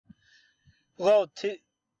Hello,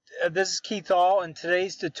 this is Keith Hall, and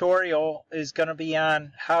today's tutorial is going to be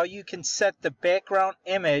on how you can set the background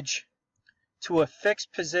image to a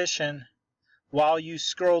fixed position while you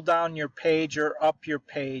scroll down your page or up your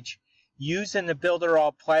page using the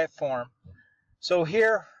Builderall platform. So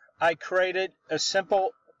here I created a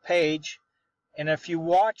simple page, and if you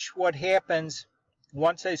watch what happens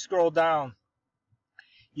once I scroll down,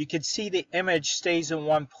 you can see the image stays in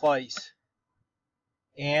one place.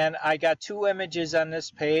 And I got two images on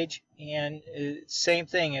this page, and same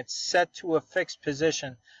thing, it's set to a fixed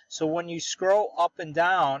position. So when you scroll up and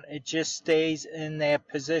down, it just stays in that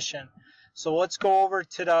position. So let's go over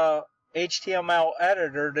to the HTML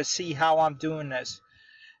editor to see how I'm doing this.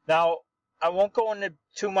 Now, I won't go into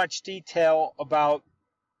too much detail about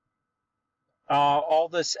all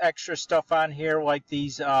this extra stuff on here, like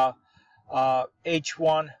these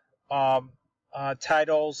H1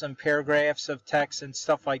 titles and paragraphs of text and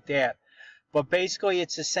stuff like that. But basically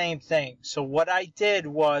it's the same thing. So what I did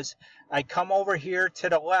was I come over here to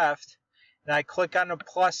the left and I click on the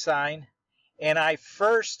plus sign, and I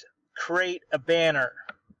first create a banner.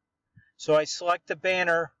 So I select the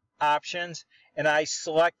banner options and I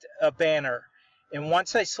select a banner. And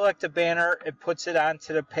once I select a banner, it puts it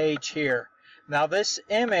onto the page here. Now this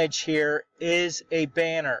image here is a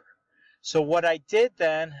banner. So what I did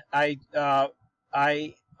then,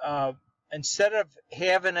 instead of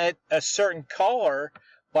having it a certain color,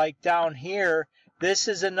 like down here, this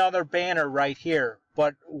is another banner right here.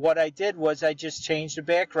 But what I did was I just changed the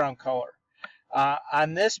background color.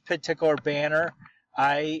 On this particular banner,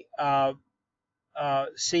 I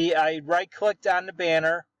right-clicked on the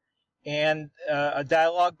banner, and a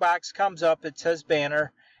dialog box comes up. It says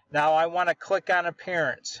banner. Now I want to click on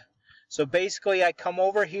appearance. So basically I come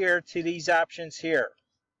over here to these options here,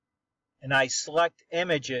 and I select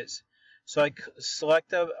images. So I select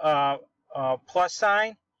the plus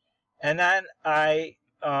sign, and then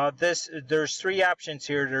there's three options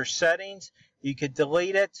here. There's settings. You could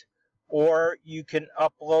delete it, or you can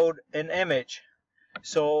upload an image.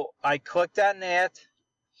 So I clicked on that.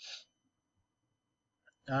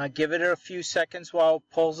 Give it a few seconds while it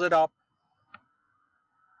pulls it up.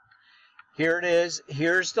 Here it is.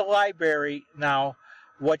 Here's the library. Now,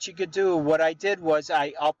 what you could do, what I did was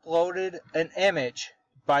I uploaded an image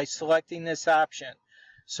by selecting this option.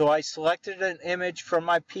 So I selected an image from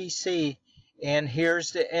my PC, and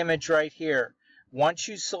here's the image right here. Once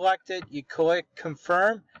you select it, you click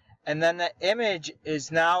confirm, and then the image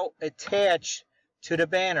is now attached to the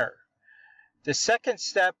banner. The second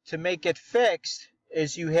step to make it fixed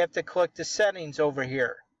is you have to click the settings over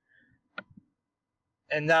here.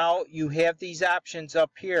 And now you have these options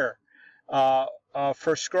up here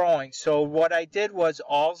for scrolling. So what I did was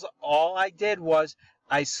all I did was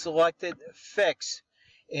I selected fix,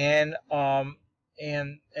 and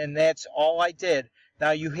that's all I did.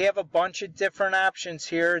 Now you have a bunch of different options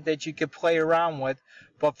here that you could play around with,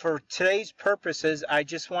 but for today's purposes, I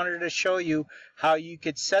just wanted to show you how you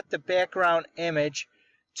could set the background image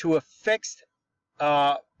to a fixed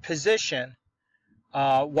position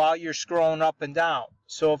while you're scrolling up and down.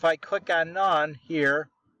 So if I click on none here,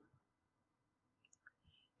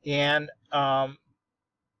 and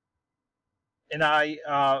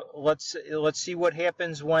let's see what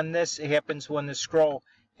happens when this happens, when the scroll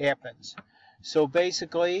happens. So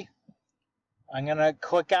basically, I'm gonna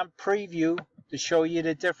click on preview to show you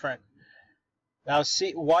the difference. Now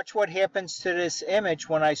watch what happens to this image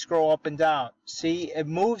when I scroll up and down. See, it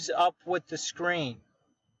moves up with the screen.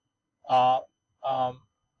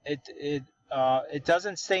 It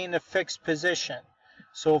doesn't stay in a fixed position.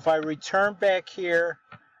 So if I return back here,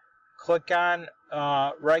 click on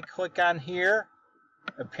right-click on here,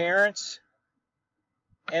 appearance,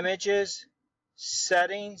 images,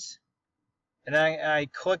 settings, and I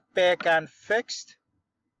click back on fixed,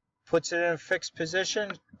 puts it in a fixed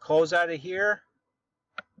position. Close out of here,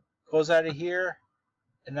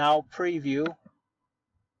 and now preview.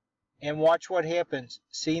 And watch what happens.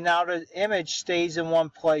 See, now the image stays in one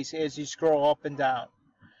place as you scroll up and down.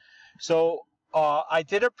 So I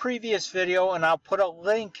did a previous video, and I'll put a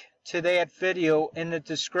link to that video in the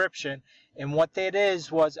description. And what that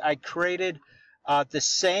is was I created the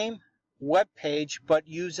same web page, but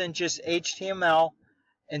using just HTML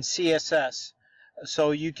and CSS. So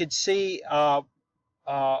you could see how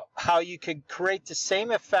you could create the same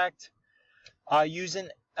effect using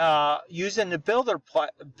the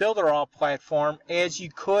Builderall platform as you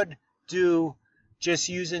could do just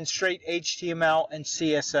using straight HTML and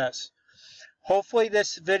CSS. Hopefully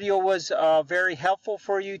this video was very helpful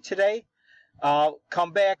for you today.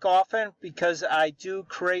 Come back often because I do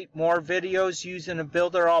create more videos using the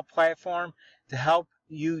Builderall platform to help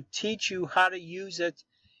you, teach you how to use it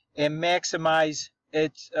and maximize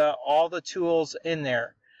it, all the tools in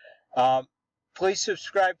there. Please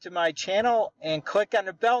subscribe to my channel and click on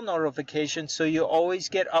the bell notification so you always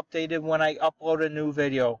get updated when I upload a new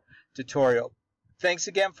video tutorial. Thanks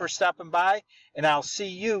again for stopping by, and I'll see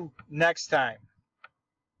you next time.